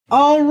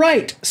All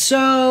right.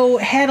 So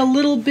had a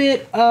little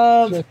bit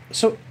of Just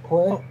so. quick,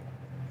 Oh,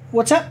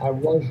 what's up? I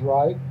was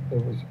right.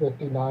 It was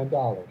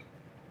 $59.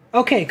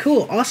 Okay,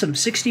 cool, awesome.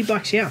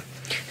 $60. Yeah.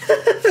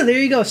 There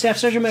you go. Staff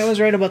Sergeant Matt was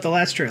right about the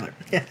last trailer.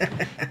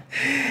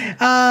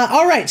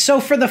 All right. So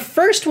for the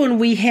first one,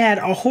 we had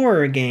a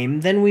horror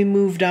game. Then we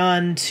moved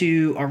on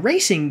to a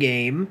racing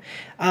game.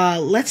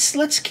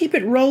 Let's keep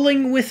it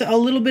rolling with a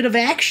little bit of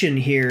action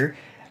here.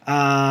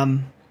 I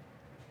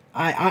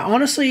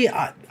honestly,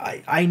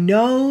 I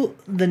know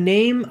the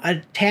name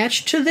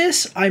attached to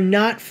this. I'm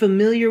not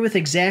familiar with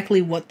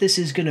exactly what this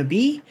is going to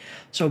be,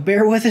 so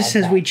bear with I us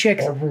as we got check.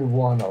 every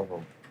one of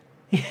them.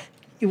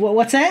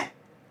 What's that?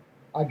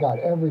 I got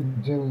every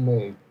Doom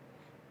made.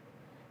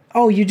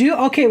 Oh, you do?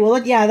 Okay,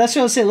 well, yeah, that's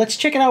what I was saying. Let's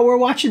check it out. We're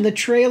watching the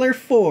trailer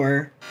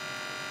for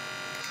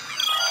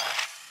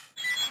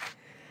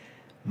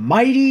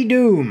Mighty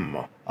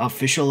Doom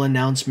official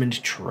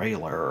announcement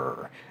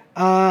trailer.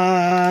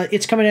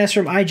 It's coming at us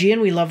from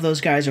IGN. We love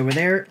those guys over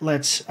there.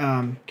 Let's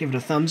give it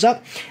a thumbs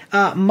up.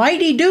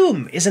 Mighty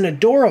Doom is an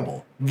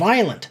adorable,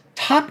 violent,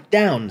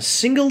 top-down,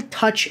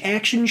 single-touch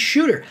action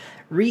shooter,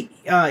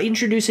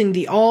 introducing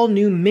the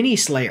all-new Mini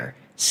Slayer,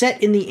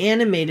 set in the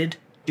animated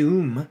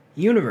Doom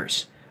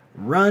universe.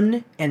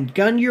 Run and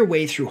gun your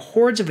way through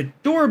hordes of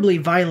adorably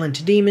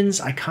violent demons,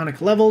 iconic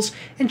levels,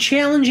 and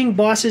challenging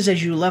bosses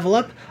as you level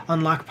up,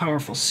 unlock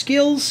powerful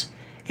skills,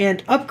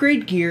 and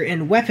upgrade gear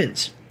and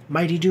weapons.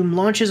 Mighty Doom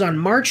launches on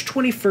March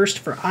 21st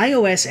for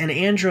iOS and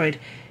Android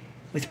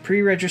with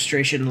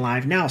pre-registration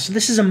live now. So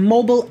this is a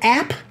mobile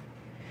app.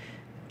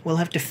 We'll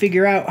have to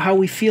figure out how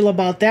we feel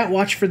about that.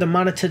 Watch for the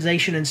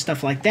monetization and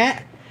stuff like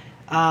that.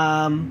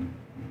 I'm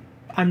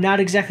not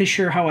exactly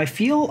sure how I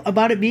feel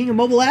about it being a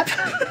mobile app.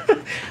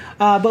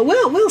 But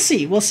we'll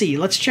see. We'll see.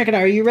 Let's check it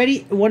out. Are you ready?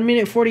 1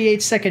 minute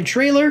 48 second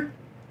trailer.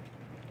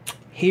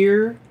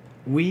 Here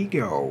we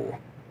go.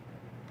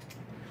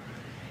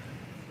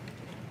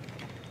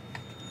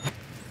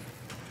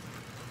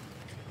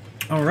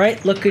 All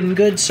right, looking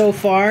good so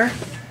far.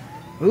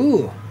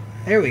 Ooh,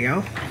 there we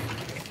go.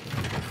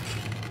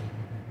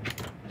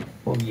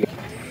 Oh, yeah.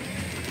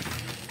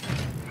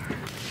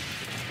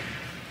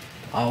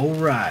 All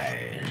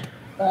right.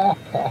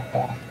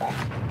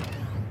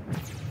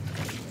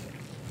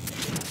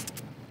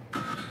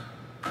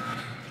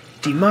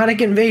 Demonic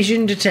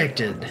invasion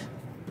detected.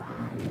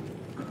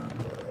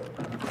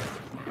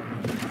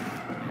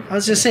 I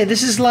was gonna say,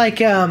 this is like,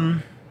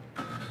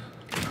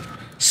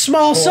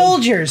 Small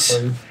Soldiers.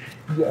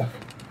 Yeah.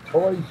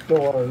 Toy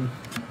Story.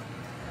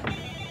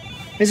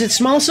 Is it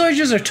Small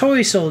Soldiers or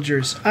Toy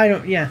Soldiers? I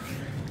don't, yeah.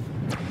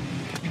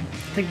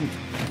 I think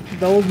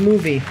the old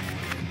movie.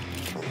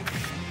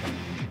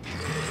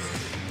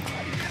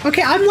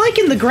 Okay, I'm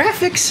liking the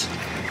graphics.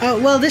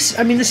 Well, this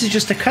is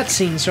just a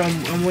cutscene, so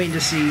I'm waiting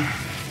to see.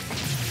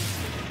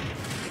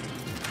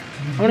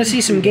 I want to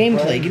see some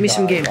gameplay. Give me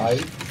some game. Right?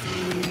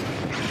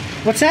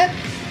 What's that?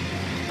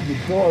 You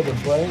saw the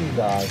brain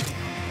guy.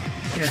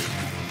 Yeah.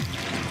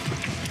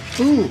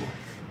 Ooh.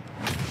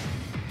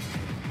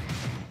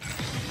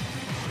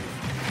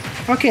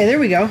 Okay, there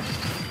we go.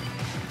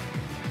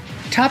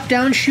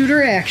 Top-down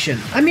shooter action.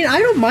 I mean, I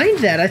don't mind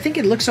that. I think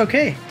it looks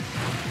okay.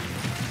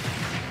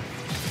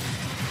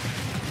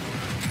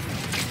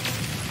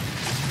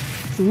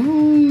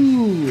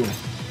 Ooh.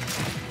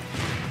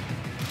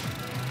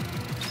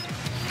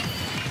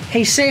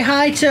 Hey, say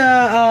hi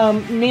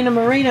to Nina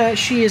Marina.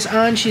 She is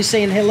on. She's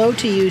saying hello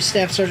to you,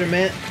 Staff Sergeant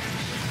Matt.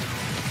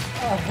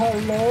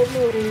 Hello,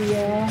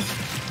 Maria.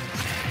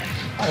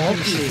 I hope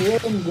you're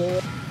feeling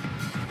good.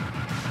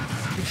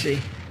 Let's see.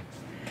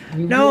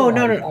 No.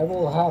 No. I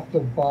will have to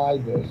buy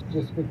this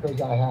just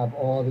because I have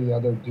all the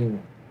other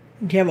Doom.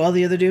 Do you have all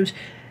the other Dooms?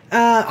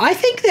 I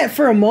think that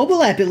for a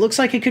mobile app, it looks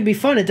like it could be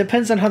fun. It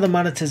depends on how the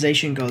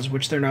monetization goes,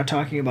 which they're not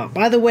talking about.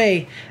 By the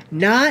way,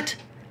 not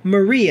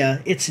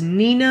Maria, it's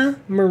Nina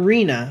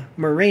Morena,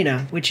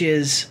 which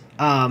is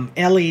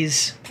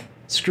Ellie's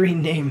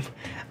screen name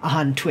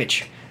on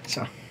Twitch.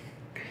 So,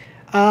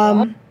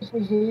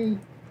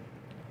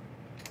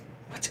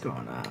 what's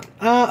going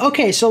on?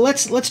 Okay, so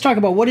let's talk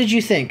about, what did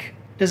you think?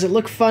 Does it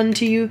look fun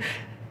to you?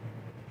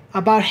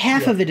 About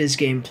half of it is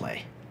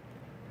gameplay.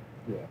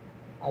 Yeah,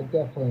 I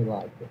definitely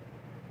like it.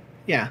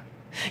 Yeah.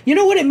 You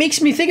know what it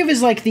makes me think of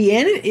is like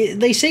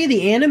they say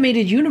the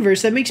animated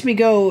universe. That makes me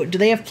go, do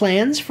they have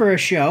plans for a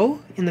show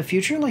in the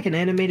future, like an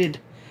animated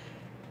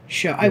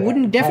show? Yeah, I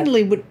wouldn't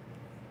definitely would.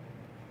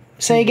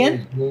 Say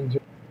again? Ninja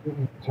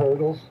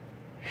Turtles.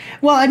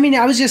 Well, I mean,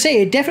 I was gonna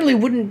say it definitely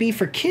wouldn't be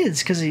for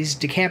kids because he's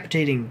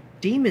decapitating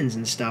demons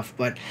and stuff.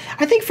 But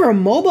I think for a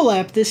mobile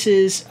app, this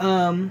is.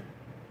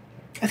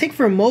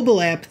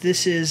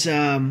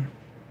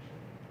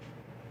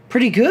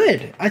 Pretty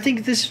good. I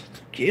think this,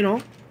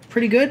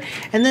 pretty good.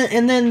 And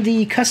then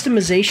the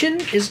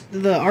customization is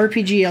the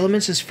RPG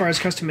elements as far as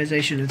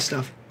customization and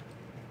stuff.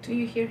 Do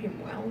you hear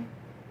him well?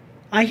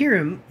 I hear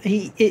him.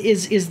 He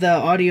is the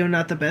audio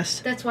not the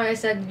best? That's why I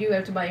said you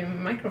have to buy a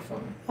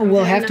microphone. Oh,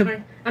 we'll have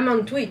to. I'm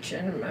on Twitch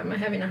and I'm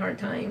having a hard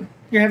time.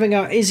 You're having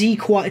a. Is he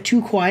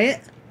too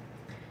quiet?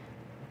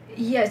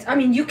 Yes, I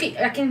mean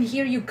I can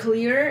hear you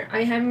clear.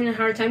 I having a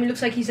hard time. It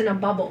looks like he's in a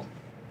bubble.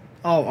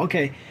 Oh,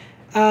 okay.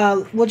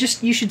 Well,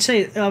 just you should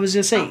say. I was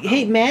gonna say,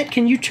 hey Matt,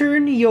 can you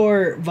turn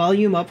your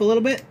volume up a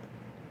little bit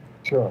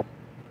Sure.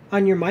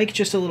 on your mic,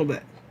 just a little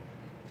bit?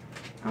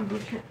 I'll go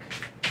check.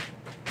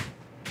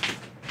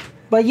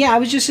 But yeah, I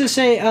was just gonna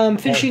say,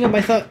 finishing up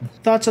my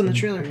thoughts on the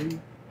trailer.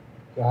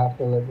 You'll have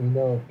to let me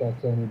know if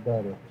that's any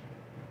better.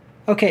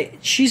 Okay,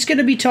 she's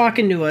gonna be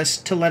talking to us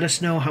to let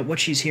us know what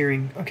she's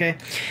hearing. Okay,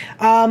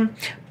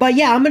 but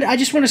yeah, I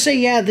just want to say,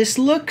 yeah, this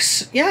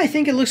looks. Yeah, I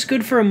think it looks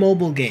good for a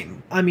mobile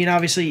game. I mean,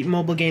 obviously,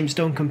 mobile games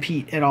don't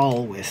compete at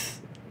all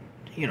with,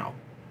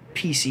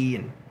 PC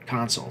and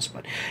consoles.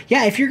 But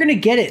yeah, if you're gonna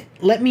get it,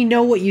 let me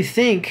know what you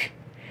think,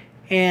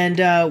 and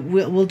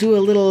we'll do a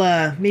little.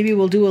 Maybe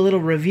we'll do a little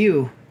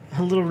review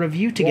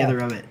together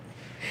of it.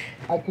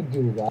 I could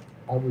do that.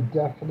 I would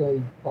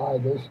definitely buy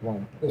this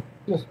one,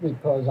 just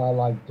because I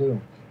like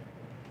Doom.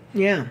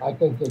 Yeah. I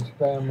think it's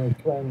family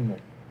friendly.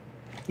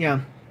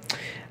 Yeah.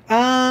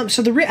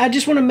 So I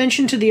just want to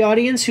mention to the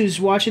audience who's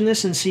watching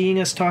this and seeing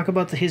us talk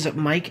about his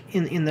mic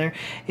in there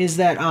is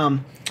that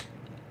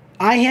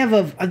I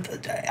have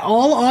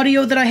all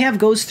audio that I have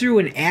goes through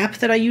an app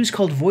that I use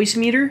called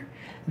Voicemeeter.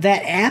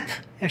 That app,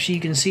 actually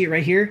you can see it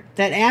right here.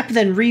 That app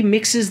then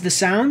remixes the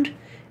sound,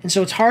 and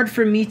so it's hard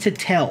for me to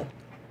tell.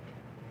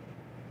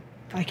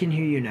 I can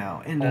hear you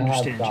now and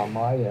understand you. On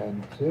my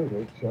end too,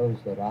 it shows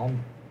that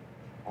I'm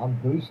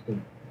boosted.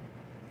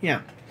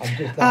 Yeah. I'm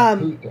just not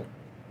peaking.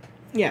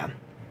 Yeah.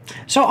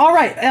 So all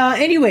right.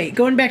 Anyway,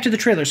 going back to the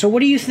trailer. So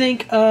what do you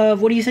think of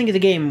the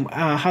game?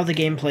 How the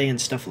gameplay and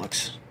stuff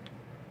looks?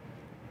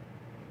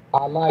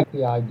 I like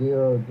the idea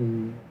of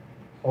the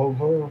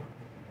over.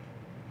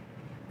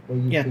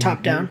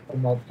 Top down.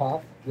 From up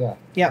top. Yeah.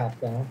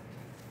 Top down.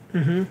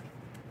 Mm-hmm.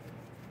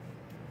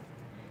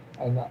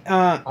 And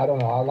I don't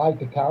know. I like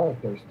the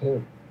characters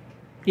too.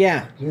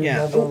 Yeah. Do you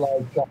remember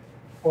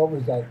what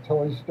was that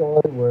Toy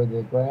Story where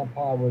the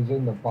grandpa was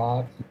in the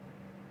box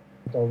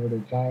over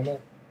to China?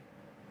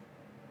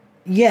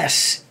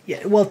 Yes.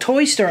 Yeah. Well,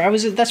 Toy Story.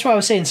 That's why I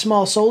was saying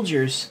Small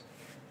Soldiers.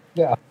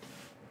 Yeah.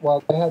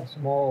 Well, they had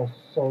small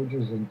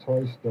soldiers in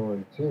Toy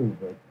Story too,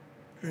 but.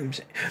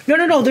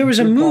 No. There was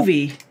a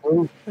movie.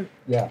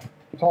 Yeah,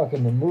 I'm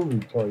talking the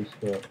movie Toy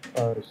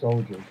Story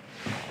Soldiers.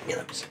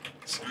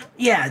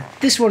 Yeah,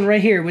 this one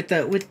right here with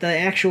the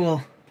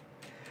actual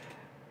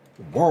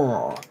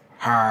war.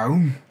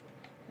 How?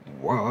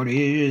 What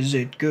is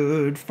it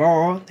good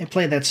for? They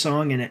play that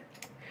song in it.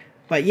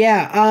 But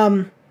yeah,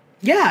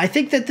 I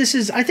think this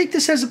has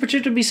the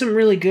potential to be something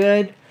really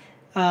good.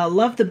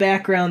 Love the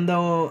background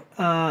though.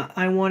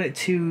 I want it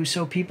to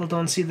so people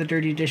don't see the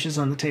dirty dishes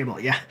on the table.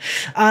 Yeah.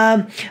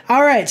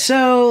 All right.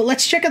 So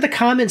let's check out the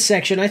comments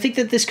section. I think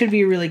that this could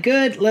be really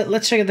good.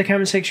 Let's check out the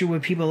comment section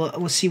where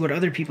we'll see what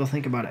other people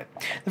think about it.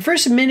 The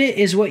first minute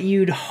is what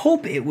you'd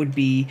hope it would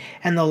be,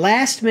 and the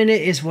last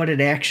minute is what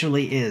it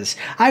actually is.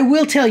 I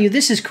will tell you,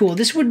 this is cool.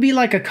 This would be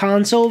like a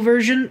console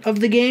version of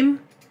the game.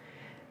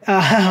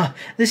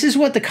 This is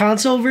what the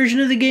console version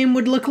of the game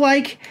would look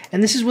like,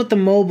 and this is what the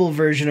mobile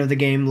version of the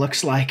game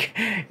looks like.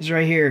 It's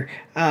right here.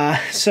 Hey,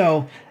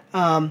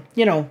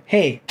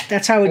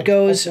 that's how it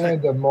goes.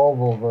 And the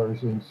mobile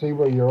version. See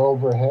where you're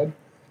overhead?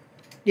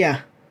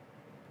 Yeah.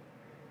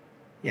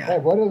 Hey,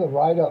 what do the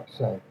write-ups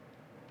say?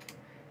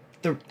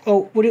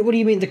 What do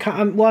you mean?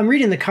 I'm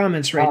reading the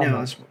comments right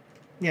now.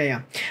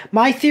 Yeah.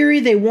 My theory,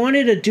 they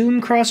wanted a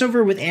Doom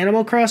crossover with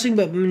Animal Crossing,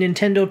 but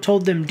Nintendo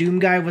told them Doom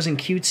Guy wasn't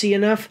cutesy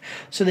enough,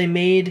 so they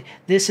made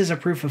this as a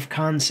proof of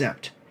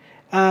concept.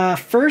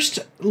 First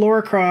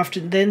Lara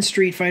Croft, then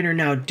Street Fighter,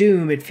 now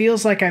Doom. It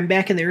feels like I'm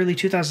back in the early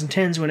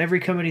 2010s when every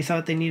company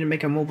thought they needed to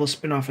make a mobile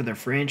spin-off of their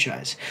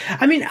franchise.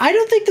 I mean, I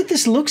don't think that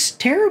this looks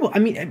terrible. I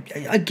mean,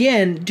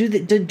 again,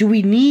 do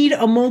we need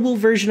a mobile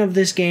version of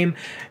this game?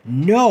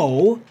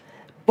 No.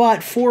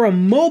 But for a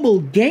mobile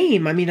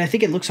game, I mean, I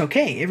think it looks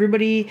okay. Everyone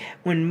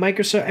when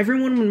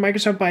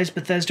Microsoft buys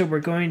Bethesda, we're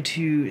going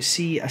to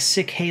see a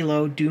sick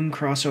Halo Doom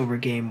crossover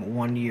game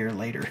 1 year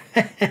later.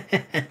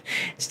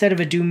 Instead of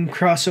a Doom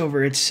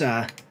crossover,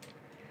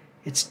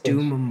 it's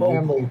Doom mobile.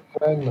 Family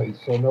friendly,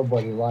 so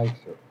nobody likes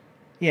it.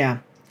 Yeah.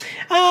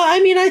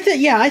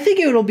 I think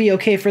it'll be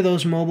okay for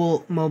those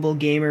mobile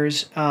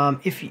gamers.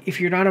 If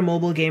you're not a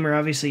mobile gamer,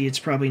 obviously it's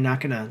probably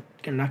not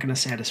gonna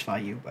satisfy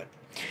you, but.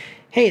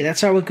 Hey,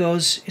 that's how it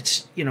goes.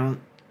 It's,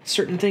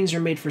 certain things are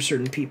made for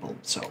certain people.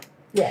 So,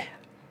 yeah.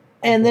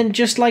 And then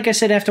just like I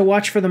said, I have to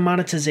watch for the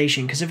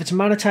monetization, because if it's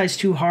monetized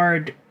too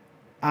hard,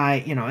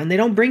 and they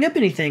don't bring up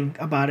anything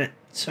about it.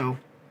 So,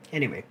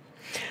 anyway.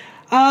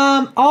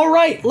 All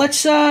right,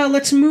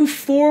 let's move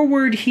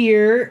forward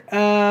here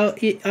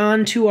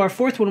on to our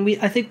fourth one.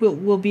 I think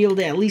we'll be able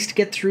to at least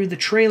get through the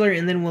trailer,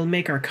 and then we'll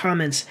make our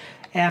comments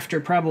after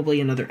probably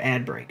another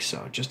ad break.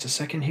 So, just a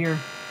second here.